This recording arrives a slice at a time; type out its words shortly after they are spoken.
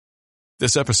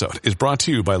This episode is brought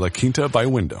to you by La Quinta by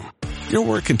Wyndham. Your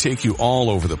work can take you all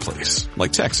over the place,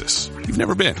 like Texas. You've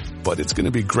never been, but it's going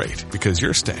to be great because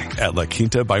you're staying at La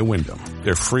Quinta by Wyndham.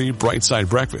 Their free Bright Side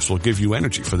breakfast will give you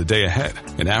energy for the day ahead.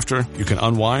 And after, you can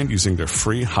unwind using their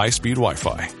free high-speed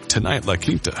Wi-Fi. Tonight, La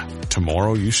Quinta.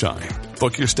 Tomorrow, you shine.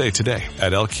 Book your stay today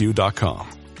at LQ.com.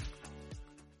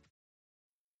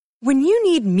 When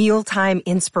you need mealtime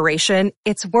inspiration,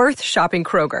 it's worth shopping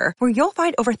Kroger, where you'll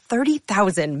find over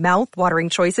 30,000 mouth-watering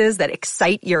choices that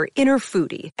excite your inner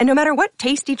foodie. And no matter what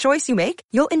tasty choice you make,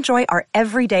 you'll enjoy our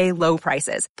everyday low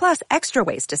prices, plus extra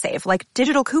ways to save, like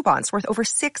digital coupons worth over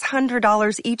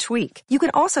 $600 each week. You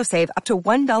can also save up to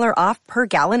 $1 off per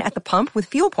gallon at the pump with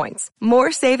fuel points.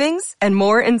 More savings and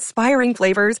more inspiring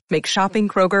flavors make shopping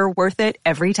Kroger worth it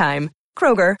every time.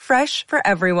 Kroger, fresh for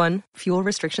everyone. Fuel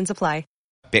restrictions apply.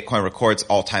 Bitcoin records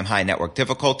all-time high network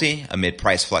difficulty amid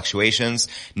price fluctuations.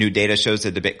 New data shows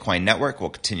that the Bitcoin network will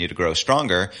continue to grow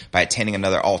stronger by attaining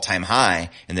another all-time high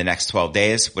in the next 12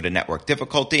 days with a network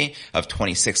difficulty of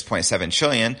 26.7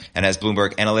 trillion. And as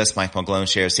Bloomberg analyst Mike Malone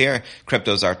shares here,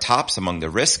 cryptos are tops among the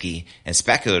risky and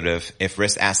speculative. If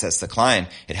risk assets decline,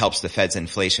 it helps the Fed's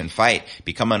inflation fight.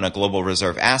 Becoming a global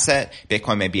reserve asset,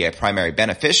 Bitcoin may be a primary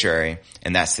beneficiary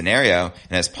in that scenario.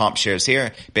 And as Pomp shares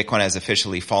here, Bitcoin has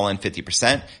officially fallen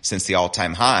 50% since the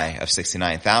all-time high of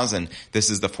 69,000. This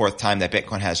is the fourth time that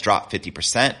Bitcoin has dropped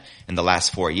 50% in the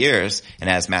last 4 years. And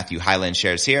as Matthew Hyland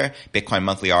shares here, Bitcoin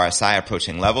monthly RSI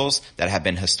approaching levels that have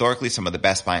been historically some of the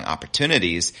best buying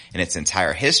opportunities in its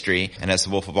entire history. And as the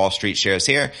Wolf of Wall Street shares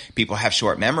here, people have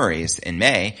short memories. In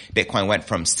May, Bitcoin went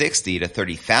from 60 to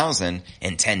 30,000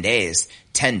 in 10 days.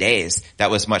 10 days. That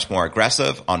was much more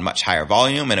aggressive on much higher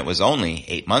volume, and it was only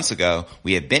 8 months ago.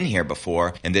 We have been here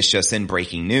before, and this just in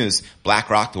breaking news.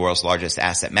 BlackRock, the world's largest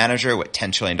asset manager with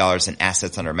 $10 trillion in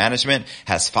assets under management,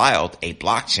 has filed a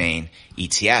blockchain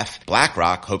ETF.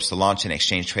 BlackRock hopes to launch an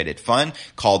exchange-traded fund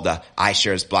called the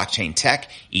iShares Blockchain Tech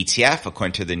ETF,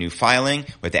 according to the new filing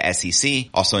with the SEC.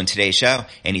 Also in today's show,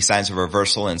 any signs of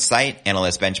reversal in sight?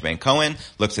 Analyst Benjamin Cohen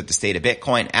looks at the state of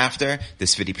Bitcoin after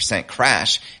this 50%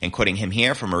 crash, and quoting him here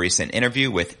from a recent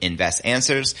interview with Invest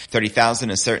Answers,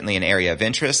 30,000 is certainly an area of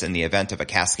interest in the event of a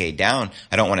cascade down.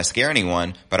 I don't want to scare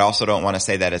anyone, but I also don't want to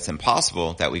say that it's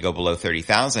impossible that we go below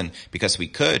 30,000, because we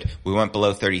could. We went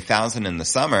below 30,000 in the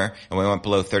summer, and we went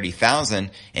below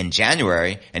 30,000 in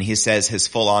January, and he says his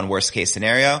full-on worst-case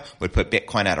scenario would put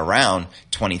Bitcoin at around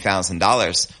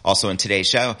 $20,000. Also in today's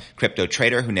show, crypto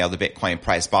trader who nailed the Bitcoin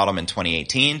price bottom in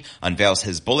 2018 unveils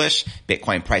his bullish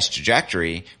Bitcoin price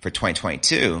trajectory for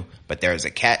 2022. But there's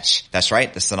a catch. That's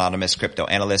right, the synonymous crypto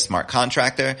analyst Smart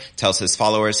Contractor tells his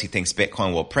followers he thinks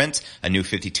Bitcoin will print a new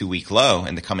 52-week low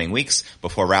in the coming weeks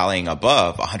before rallying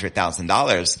above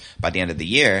 $100,000 by the end of the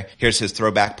year. Here's his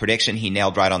throwback prediction he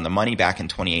nailed right on the money back in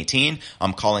 2018.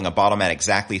 I'm calling a bottom at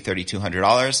exactly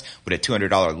 $3,200 with a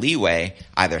 $200 leeway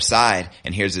either side.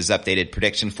 And here's his updated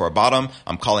prediction for a bottom.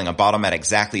 I'm calling a bottom at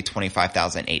exactly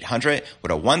 $25,800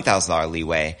 with a $1,000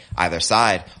 leeway either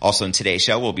side. Also in today's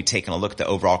show, we'll be taking a look at the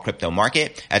overall crypto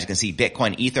market. As you can see,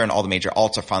 Bitcoin, Ether, and all the major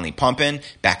alts are finally pumping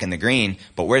back in the green.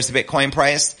 But where's the Bitcoin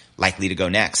price likely to go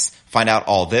next? Find out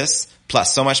all this,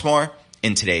 plus so much more,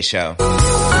 in today's show.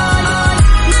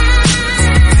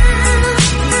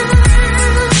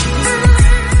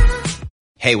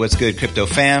 Hey, what's good, crypto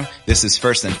fam? This is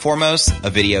first and foremost a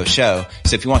video show.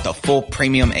 So if you want the full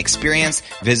premium experience,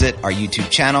 visit our YouTube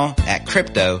channel at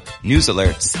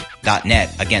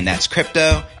cryptonewsalerts.net. Again, that's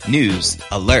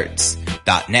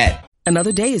cryptonewsalerts.net.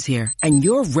 Another day is here, and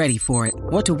you're ready for it.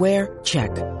 What to wear? Check.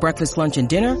 Breakfast, lunch, and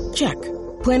dinner? Check.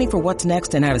 Planning for what's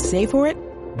next and how to save for it?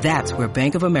 That's where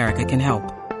Bank of America can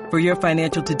help. For your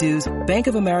financial to-dos, Bank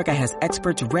of America has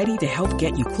experts ready to help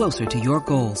get you closer to your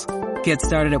goals. Get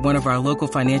started at one of our local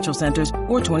financial centers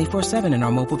or 24/7 in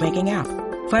our mobile banking app.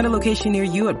 Find a location near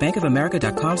you at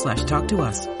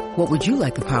bankofamerica.com/talktous. What would you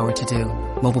like the power to do?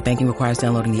 Mobile banking requires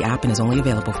downloading the app and is only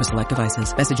available for select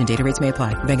devices. Message and data rates may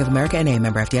apply. Bank of America NA,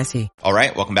 member FDIC. All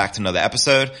right, welcome back to another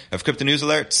episode of Crypto News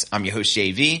Alerts. I'm your host,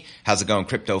 JV. How's it going,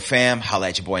 crypto fam? Holla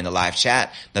at your boy in the live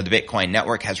chat. Now, the Bitcoin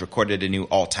network has recorded a new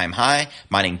all-time high,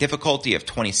 mining difficulty of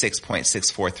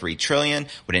 26.643 trillion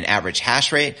with an average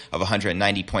hash rate of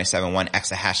 190.71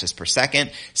 exahashes per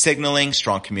second, signaling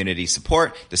strong community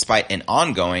support despite an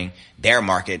ongoing bear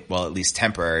market, well, at least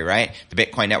temporary, right? The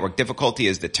Bitcoin network difficulty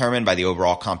is determined by the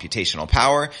overall computational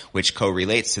power, which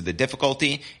correlates to the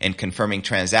difficulty in confirming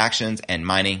transactions and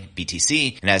mining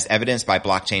BTC. And as evidenced by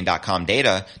blockchain.com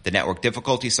data, the network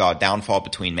difficulty saw a downfall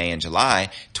between May and July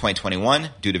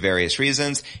 2021 due to various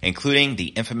reasons, including the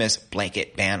infamous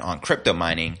blanket ban on crypto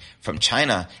mining from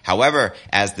China. However,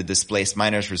 as the displaced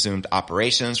miners resumed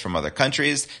operations from other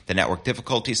countries, the network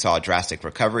difficulty saw a drastic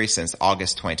recovery since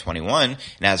August 2021, and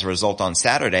as a result on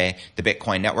Saturday, the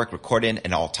Bitcoin network recorded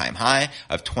an all-time high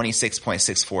of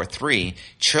 26.643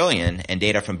 trillion, and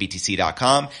data from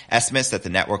BTC.com estimates that the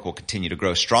network will continue to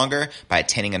grow stronger by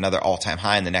attaining another all-time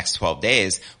high in the next 12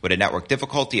 days with a network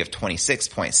difficulty of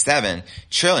 26.7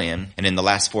 trillion, and in the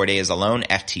last 4 days alone,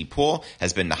 FT Pool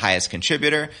has been the highest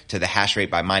contributor to the hash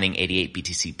rate by mining 88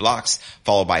 BTC blocks,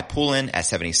 followed by Poolin at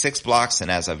 76 blocks,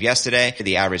 and as of yesterday,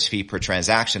 the average fee per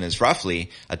transaction is roughly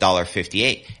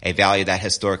 $1.58, a value that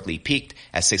historically peaked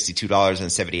at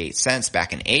 $62.78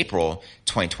 back in April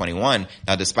 2021.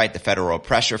 Now, despite the federal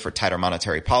pressure for tighter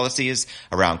monetary policies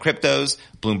around cryptos,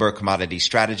 Bloomberg commodity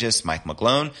strategist Mike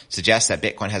McGlone suggests that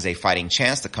Bitcoin has a fighting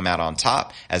chance to come out on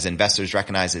top as investors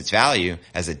recognize its value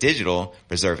as a digital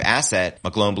reserve asset.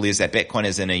 McGlone believes that Bitcoin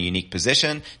is in a unique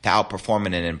position to outperform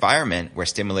in an environment where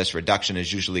stimulus reduction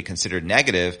is usually considered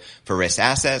negative for risk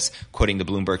assets. Quoting the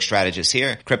Bloomberg strategist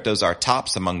here, cryptos are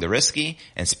tops among the risky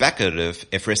and speculative.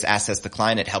 If risk assets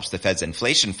decline, it helps the Fed's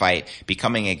inflation fight.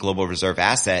 Becoming a global reserve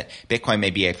asset, Bitcoin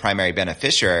may be a primary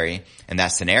beneficiary in that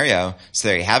scenario. So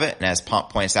there you have it. And as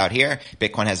Pomp points out here,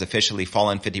 Bitcoin has officially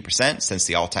fallen 50% since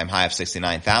the all-time high of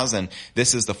 69,000.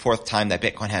 This is the fourth time that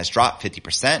Bitcoin has dropped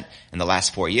 50% in the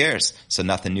last 4 years. So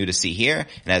nothing new to see here.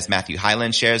 And as Matthew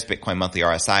Hyland shares, Bitcoin monthly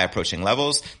RSI approaching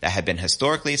levels that have been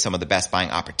historically some of the best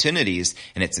buying opportunities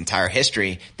in its entire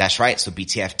history. That's right. So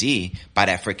BTFD, buy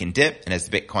that freaking dip. And as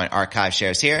the Bitcoin archive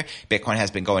shares here, Bitcoin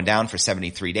has been going down for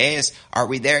 73 days. Are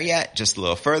we there yet? Just a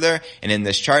little further. And in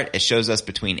this chart, it shows us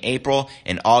between April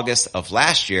and August of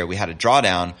last year, we had a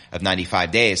drawdown of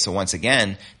 95 days. So once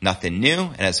again, nothing new.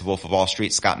 And as the Wolf of Wall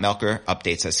Street, Scott Melker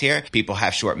updates us here, people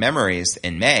have short memories.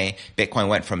 In May, Bitcoin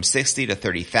went from 60 to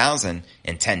 30,000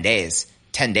 in 10 days.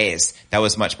 10 days. That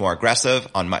was much more aggressive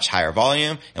on much higher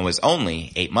volume and was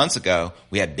only 8 months ago.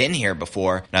 We had been here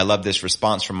before, and I love this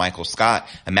response from Michael Scott.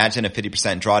 Imagine a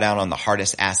 50% drawdown on the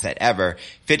hardest asset ever.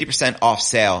 50% off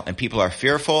sale, and people are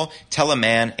fearful. Tell a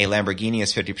man a Lamborghini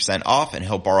is 50% off, and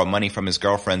he'll borrow money from his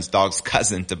girlfriend's dog's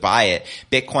cousin to buy it.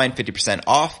 Bitcoin 50%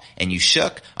 off, and you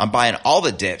shook. I'm buying all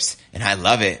the dips, and I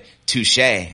love it.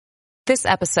 Touche. This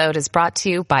episode is brought to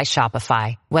you by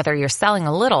Shopify. Whether you're selling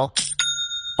a little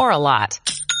or a lot,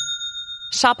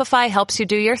 Shopify helps you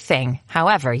do your thing,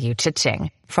 however you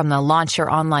cha-ching. From the launch your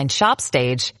online shop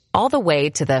stage, all the way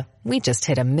to the we just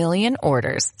hit 1 million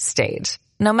orders stage.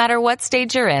 No matter what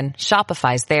stage you're in,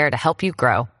 Shopify's there to help you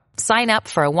grow. Sign up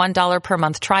for a $1 per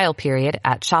month trial period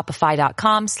at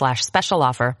shopify.com/special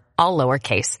offer, all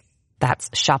lowercase. That's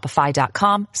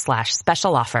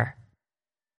shopify.com/special offer.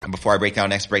 And before I break down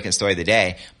next breaking story of the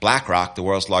day, BlackRock, the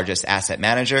world's largest asset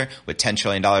manager with $10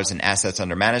 trillion in assets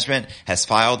under management, has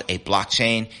filed a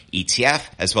blockchain ETF,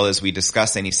 as well as we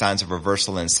discuss any signs of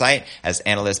reversal in sight as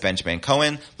analyst Benjamin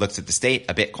Cohen looks at the state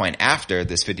of Bitcoin after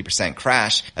this 50%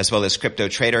 crash, as well as crypto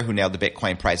trader who nailed the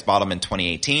Bitcoin price bottom in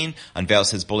 2018 unveils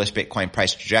his bullish Bitcoin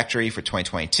price trajectory for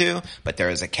 2022, but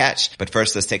there is a catch. But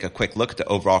first, let's take a quick look at the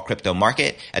overall crypto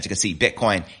market. As you can see,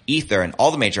 Bitcoin, Ether, and all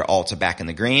the major alts are back in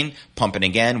the green, pumping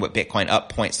again, with Bitcoin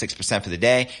up 0.6% for the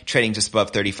day, trading just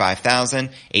above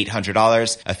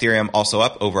 $35,800. Ethereum also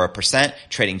up over 1%,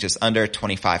 trading just under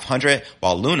 $2,500,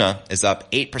 while Luna is up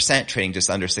 8%, trading just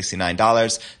under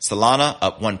 $69. Solana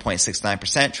up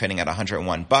 1.69%, trading at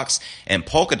 $101, and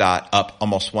Polkadot up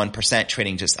almost 1%,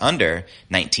 trading just under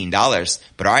 $19.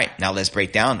 But all right, now let's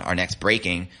break down our next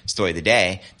breaking story of the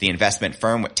day. The investment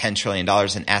firm with $10 trillion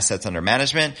in assets under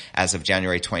management as of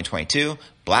January 2022,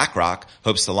 BlackRock,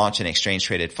 hopes to launch an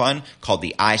exchange-traded fund called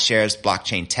the iShares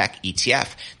Blockchain Tech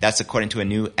ETF. That's according to a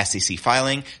new SEC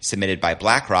filing submitted by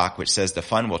BlackRock, which says the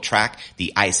fund will track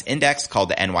the ICE index called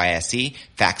the NYSE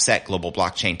FactSet Global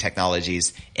Blockchain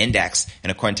Technologies Index.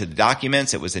 And according to the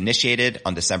documents, it was initiated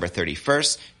on December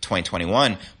 31st,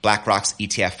 2021. BlackRock's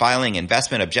ETF filing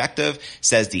investment objective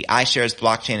says the iShares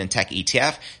Blockchain and Tech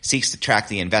ETF seeks to track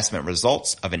the investment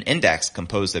results of an index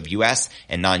composed of U.S.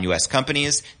 and non-U.S.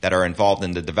 companies that are involved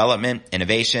in the development,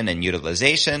 innovation, and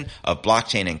utilization of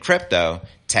blockchain and crypto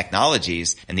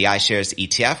technologies. And the iShares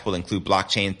ETF will include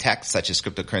blockchain tech such as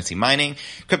cryptocurrency mining,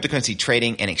 cryptocurrency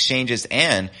trading and exchanges,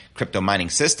 and crypto mining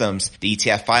systems. The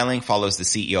ETF filing follows the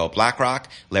CEO of BlackRock,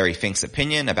 Larry Fink's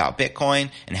opinion about Bitcoin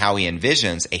and how he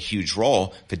envisions a huge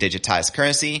role for digitized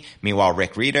currency. Meanwhile,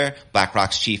 Rick Rieder,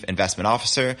 BlackRock's chief investment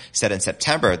officer, said in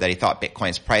September that he thought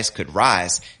Bitcoin's price could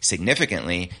rise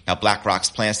significantly. Now, BlackRock's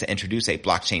plans to introduce a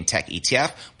blockchain tech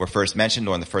ETF were first mentioned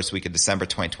during the first week of December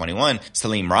 2021.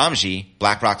 Salim Ramji,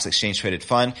 BlackRock BlackRock's exchange-traded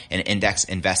fund and index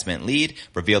investment lead,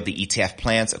 revealed the ETF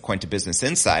plans according to Business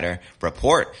Insider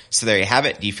report. So there you have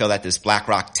it. Do you feel that this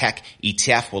BlackRock Tech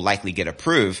ETF will likely get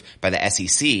approved by the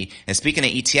SEC? And speaking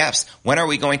of ETFs, when are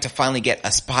we going to finally get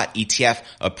a spot ETF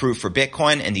approved for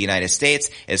Bitcoin in the United States?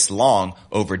 It's long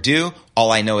overdue.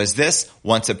 All I know is this: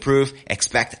 once approved,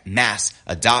 expect mass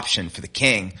adoption for the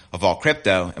king of all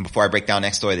crypto. And before I break down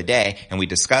next story of the day and we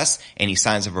discuss any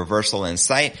signs of reversal in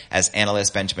sight, as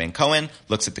analyst Benjamin Cohen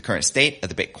looks at the current state of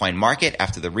the Bitcoin market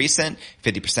after the recent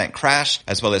 50% crash,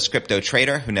 as well as crypto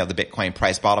trader who nailed the Bitcoin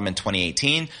price bottom in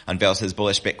 2018, unveils his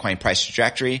bullish Bitcoin price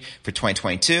trajectory for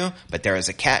 2022. But there is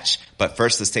a catch. But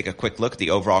first, let's take a quick look at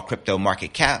the overall crypto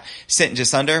market cap, sitting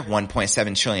just under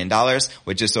 $1.7 trillion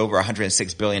with just over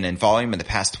 $106 billion in volume in the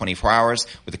past 24 hours,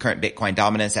 with the current Bitcoin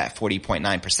dominance at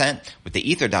 40.9%, with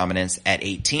the Ether dominance at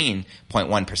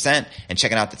 18.1%. And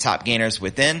checking out the top gainers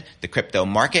within the crypto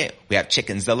market, we have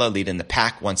Chickenzilla leading the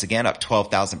pack once again, up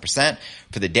 12,000%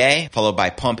 for the day, followed by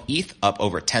Pump ETH up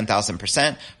over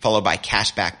 10,000%, followed by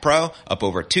Cashback Pro up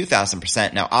over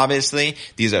 2,000%. Now, obviously,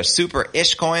 these are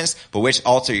super-ish coins, but which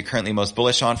alts are you currently most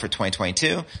bullish on for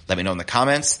 2022? Let me know in the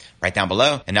comments right down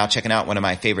below. And now checking out one of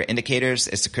my favorite indicators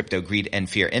is the Crypto Greed and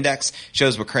Fear Index.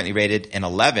 Shows we're currently rated an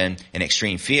 11 in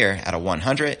extreme fear out of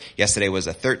 100. Yesterday was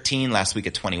a 13, last week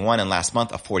a 21, and last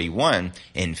month a 41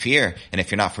 in fear. And if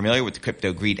you're not familiar with the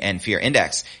Crypto Greed and Fear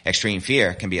Index, extreme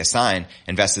fear can be a sign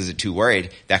investors are too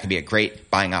worried. That can be a great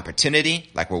buying opportunity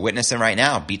like we're witnessing right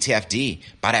now. BTFD,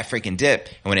 buy that freaking dip.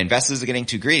 And when investors are getting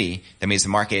too greedy, that means the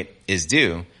market is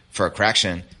due for a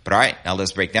correction. But all right, now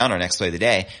let's break down our next story of the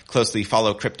day. Closely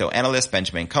followed crypto analyst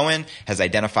Benjamin Cohen has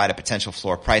identified a potential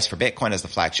floor price for Bitcoin as the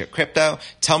flagship crypto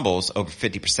tumbles over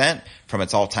 50% from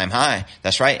its all-time high.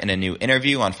 That's right. In a new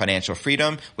interview on financial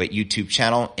freedom with YouTube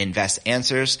channel Invest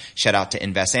Answers, shout out to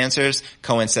Invest Answers,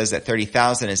 Cohen says that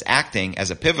 30,000 is acting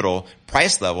as a pivotal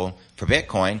price level for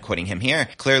Bitcoin, quoting him here.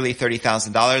 Clearly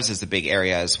 $30,000 is a big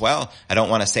area as well. I don't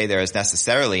want to say there is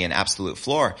necessarily an absolute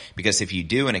floor, because if you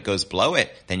do and it goes below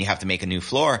it, then you have to make a new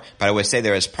floor. But I would say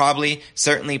there is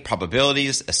certainly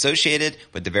probabilities associated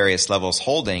with the various levels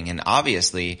holding. And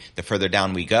obviously, the further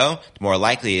down we go, the more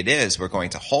likely it is we're going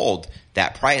to hold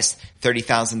that price.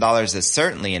 $30,000 is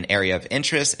certainly an area of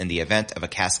interest in the event of a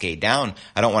cascade down.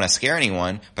 I don't want to scare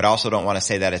anyone, but I also don't want to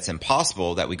say that it's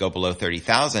impossible that we go below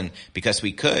 30,000, because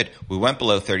we could. We went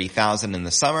below 30,000 in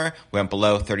the summer. We went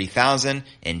below 30,000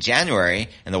 in January.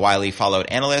 And the widely followed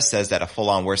analyst says that a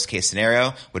full-on worst case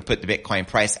scenario would put the Bitcoin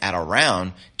price at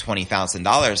around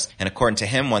 $20,000. And according to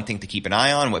him, one thing to keep an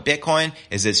eye on with Bitcoin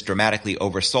is its dramatically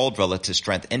oversold relative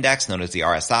strength index, known as the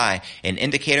RSI, an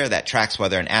indicator that tracks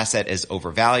whether an asset is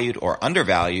overvalued or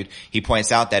undervalued. He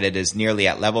points out that it is nearly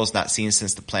at levels not seen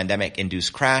since the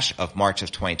pandemic-induced crash of March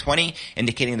of 2020,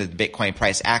 indicating that the Bitcoin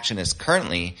price action is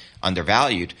currently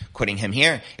undervalued. Quoting him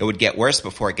here, it would get worse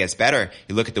before it gets better.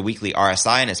 You look at the weekly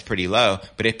RSI and it's pretty low,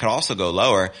 but it could also go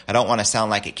lower. I don't want to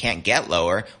sound like it can't get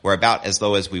lower. We're about as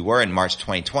low as we were in March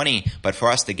 2020, but for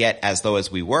us to get as low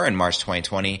as we were in March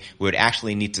 2020, we would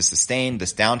actually need to sustain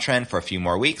this downtrend for a few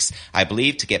more weeks. I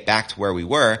believe to get back to where we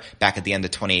were back at the end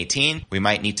of 2018, we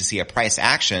might need to see a price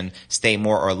action stay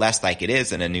more or less like it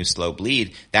is in a new slow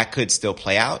bleed. That could still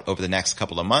play out over the next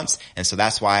couple of months. And so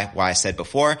that's why I said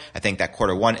before, I think that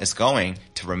quarter one is going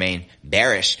to remain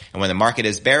bearish. And when the market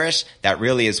is bearish, that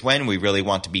really is when we really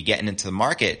want to be getting into the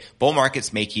market. Bull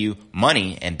markets make you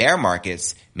money and bear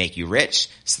markets make you rich.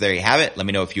 So there you have it. Let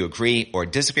me know if you agree or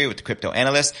disagree with the crypto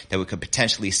analyst that we could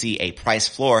potentially see a price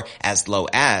floor as low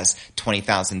as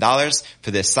 $20,000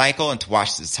 for this cycle. And to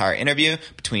watch this entire interview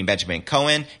between Benjamin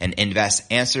Cohen and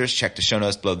Invest Answers, check the show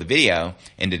notes below the video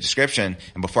in the description.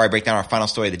 And before I break down our final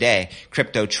story of the day,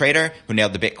 crypto trader who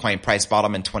nailed the Bitcoin price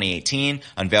bottom in 2018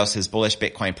 unveils his bullish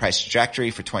Bitcoin price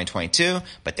trajectory for 2022.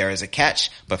 But there is a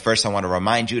catch. But first, I want to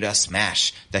remind you to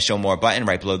smash that show more button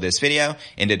right below this video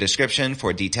in the description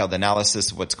for detailed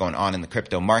analysis of what's going on in the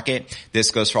crypto market. This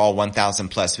goes for all 1,000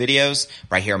 plus videos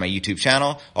right here on my YouTube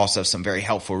channel. Also some very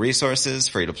helpful resources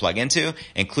for you to plug into,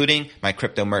 including my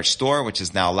crypto merch store, which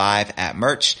is now live at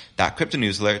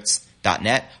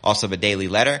merch.cryptonewsalerts.net. Also have a daily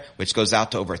letter, which goes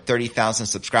out to over 30,000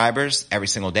 subscribers every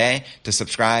single day. To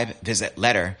subscribe, visit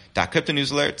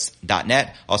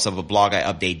letter.cryptonewsalerts.net. Also have a blog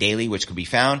I update daily, which can be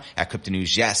found at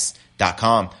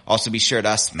cryptonewsyes.com. Also be sure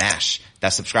to smash that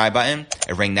subscribe button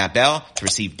and ring that bell to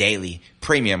receive daily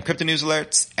premium crypto news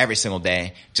alerts every single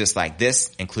day, just like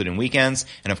this, including weekends.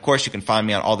 And of course, you can find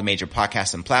me on all the major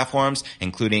podcasting platforms,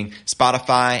 including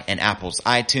Spotify and Apple's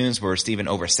iTunes. We're receiving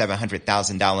over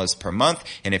 700,000 downloads per month.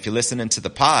 And if you're listening to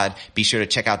the pod, be sure to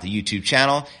check out the YouTube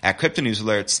channel at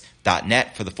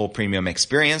cryptonewsalerts.net for the full premium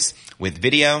experience with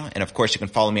video. And of course, you can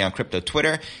follow me on crypto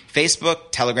Twitter,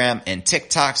 Facebook, Telegram, and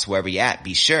TikTok. So wherever you're at,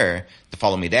 be sure to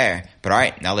follow me there. But all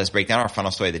right, now let's break down our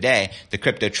final story of the day. The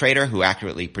crypto trader who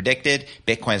accurately predicted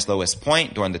Bitcoin's lowest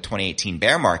point during the 2018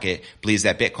 bear market believes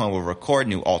that Bitcoin will record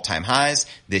new all-time highs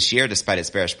this year despite its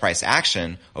bearish price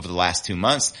action over the last 2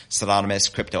 months. Pseudonymous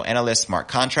crypto analyst Smart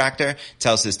Contractor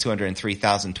tells his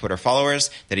 203,000 Twitter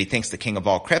followers that he thinks the king of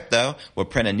all crypto will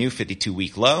print a new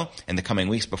 52-week low in the coming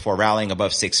weeks before rallying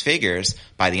above six figures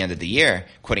by the end of the year.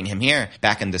 Quoting him here,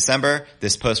 back in December,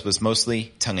 this post was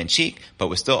mostly tongue-in-cheek, but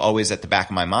was still always at the back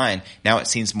of my mind. Now it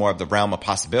seems more of the realm of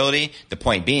possibility. The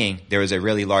point being, there is a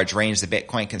really large range that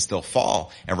Bitcoin can still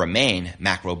fall and remain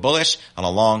macro bullish on a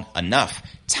long enough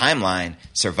timeline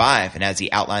survive. And as he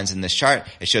outlines in this chart,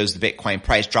 it shows the Bitcoin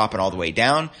price dropping all the way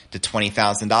down to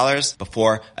 $20,000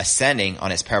 before ascending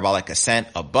on its parabolic ascent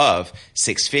above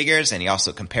six figures. And he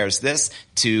also compares this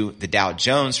to the Dow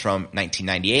Jones from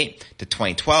 1998 to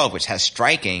 2012, which has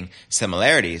striking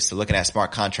similarities. So looking at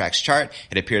Smart Contracts chart,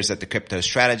 it appears that the crypto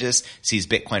strategist sees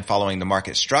Bitcoin following the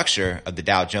market structure of the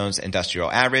Dow Jones Industrial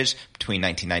Average between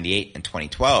 1998 and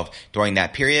 2012. During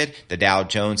that period, the Dow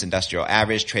Jones Industrial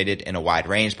Average traded in a wide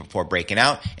range before breaking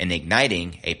out and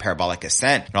igniting a parabolic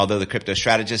ascent. And although the crypto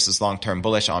strategist is long-term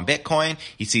bullish on Bitcoin,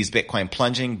 he sees Bitcoin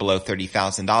plunging below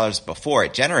 $30,000 before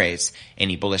it generates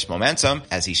any bullish momentum.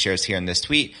 As he shares here in this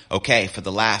tweet, okay, for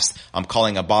the laughs, I'm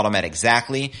calling a bottom at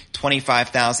exactly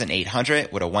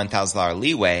 $25,800 with a $1,000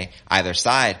 leeway. Either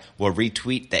side will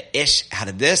retweet the ish out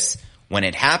of this when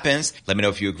it happens. Let me know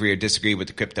if you agree or disagree with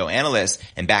the crypto analyst.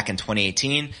 And back in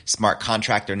 2018, Smart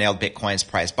Contractor nailed Bitcoin's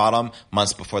price bottom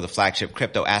months before the flagship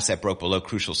crypto asset broke below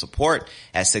crucial support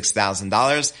at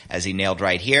 $6,000, as he nailed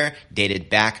right here, dated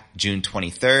back June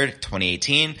 23rd,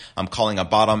 2018. I'm calling a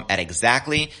bottom at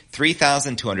exactly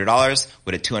 $3,200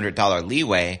 with a $200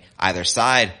 leeway. Either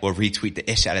side will retweet the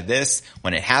ish out of this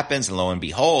when it happens, and lo and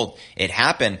behold, it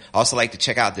happened. Also like to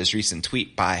check out this recent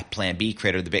tweet by Plan B,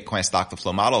 creator of the Bitcoin stock to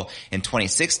flow model. In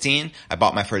 2016, I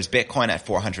bought my first Bitcoin at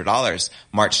 $400.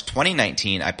 March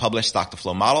 2019, I published stock to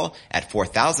flow model at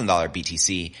 $4,000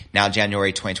 BTC. Now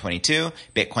January 2022,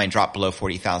 Bitcoin dropped below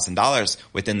 $40,000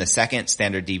 within the second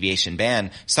standard deviation band.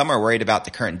 Some are worried about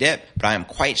the current dip, but I am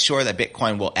quite sure that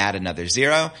Bitcoin will add another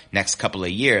zero next couple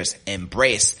of years.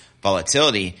 Embrace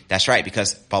volatility. That's right,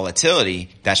 because volatility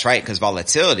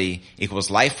equals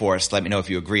life force. Let me know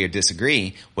if you agree or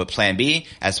disagree with Plan B,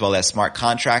 as well as Smart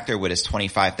Contractor with his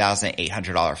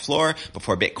 $25,800 floor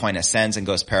before Bitcoin ascends and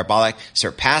goes parabolic,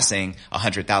 surpassing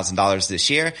 $100,000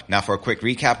 this year. Now for a quick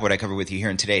recap of what I covered with you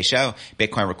here in today's show,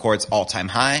 Bitcoin records all-time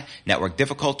high network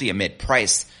difficulty amid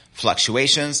price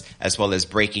fluctuations, as well as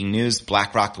breaking news.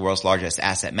 BlackRock, the world's largest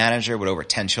asset manager with over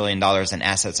 $10 trillion in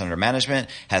assets under management,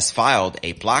 has filed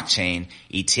a blockchain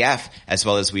ETF, as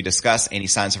well as we discuss any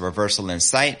signs of reversal in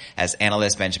sight as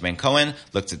analyst Benjamin Cohen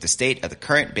looks at the state of the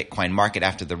current Bitcoin market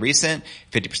after the recent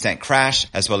 50% crash,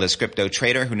 as well as crypto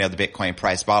trader who nailed the Bitcoin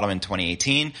price bottom in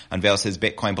 2018 unveils his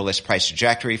Bitcoin bullish price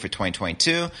trajectory for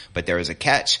 2022, but there is a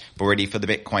catch. But where do you feel the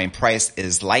Bitcoin price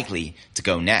is likely to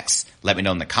go next? Let me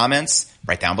know in the comments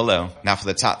right down below. Now for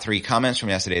the top 3 comments from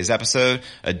yesterday's episode.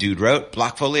 A dude wrote,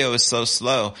 Blockfolio is so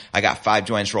slow. I got 5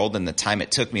 joints rolled in the time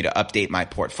it took me to update my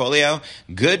portfolio.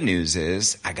 Good news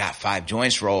is I got 5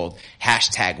 joints rolled.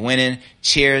 Hashtag winning.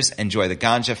 Cheers. Enjoy the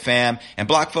ganja, fam. And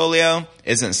Blockfolio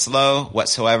isn't slow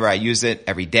whatsoever. I use it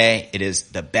every day. It is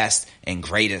the best and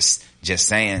greatest. Just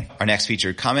saying. Our next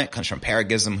featured comment comes from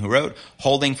Paragism, who wrote,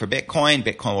 holding for Bitcoin.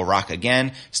 Bitcoin will rock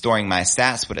again. Storing my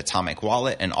sats with Atomic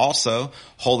Wallet, and also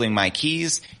holding my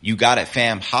keys. You got it,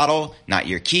 fam. HODL, not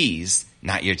your keys.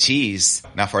 Not your cheese.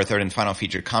 Now for our third and final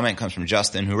featured comment comes from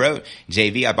Justin, who wrote,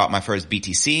 JV, I bought my first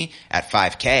BTC at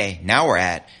 5K. Now we're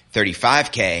at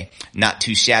 35K. Not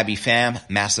too shabby, fam.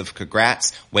 Massive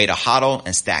congrats. Way to HODL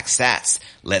and stack sats.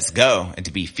 Let's go. And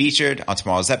to be featured on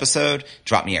tomorrow's episode,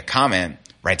 drop me a comment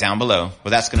right down below. Well,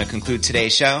 that's going to conclude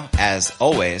today's show. As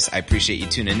always, I appreciate you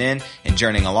tuning in and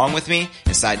journeying along with me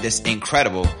inside this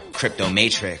incredible crypto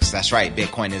matrix. That's right,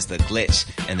 Bitcoin is the glitch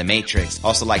in the matrix.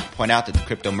 Also like to point out that the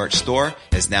crypto merch store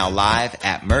is now live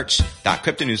at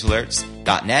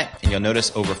merch.cryptonewsalerts.net, and you'll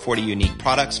notice over 40 unique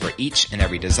products for each and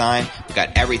every design. We've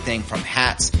got everything from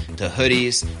hats to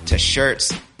hoodies to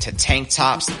shirts to tank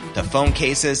tops to phone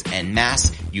cases and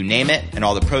masks You name it, and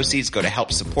all the proceeds go to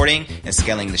help supporting and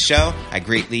scaling the show. I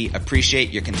greatly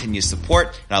appreciate your continued support,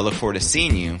 and I look forward to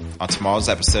seeing you on tomorrow's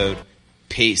episode.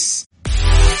 Peace.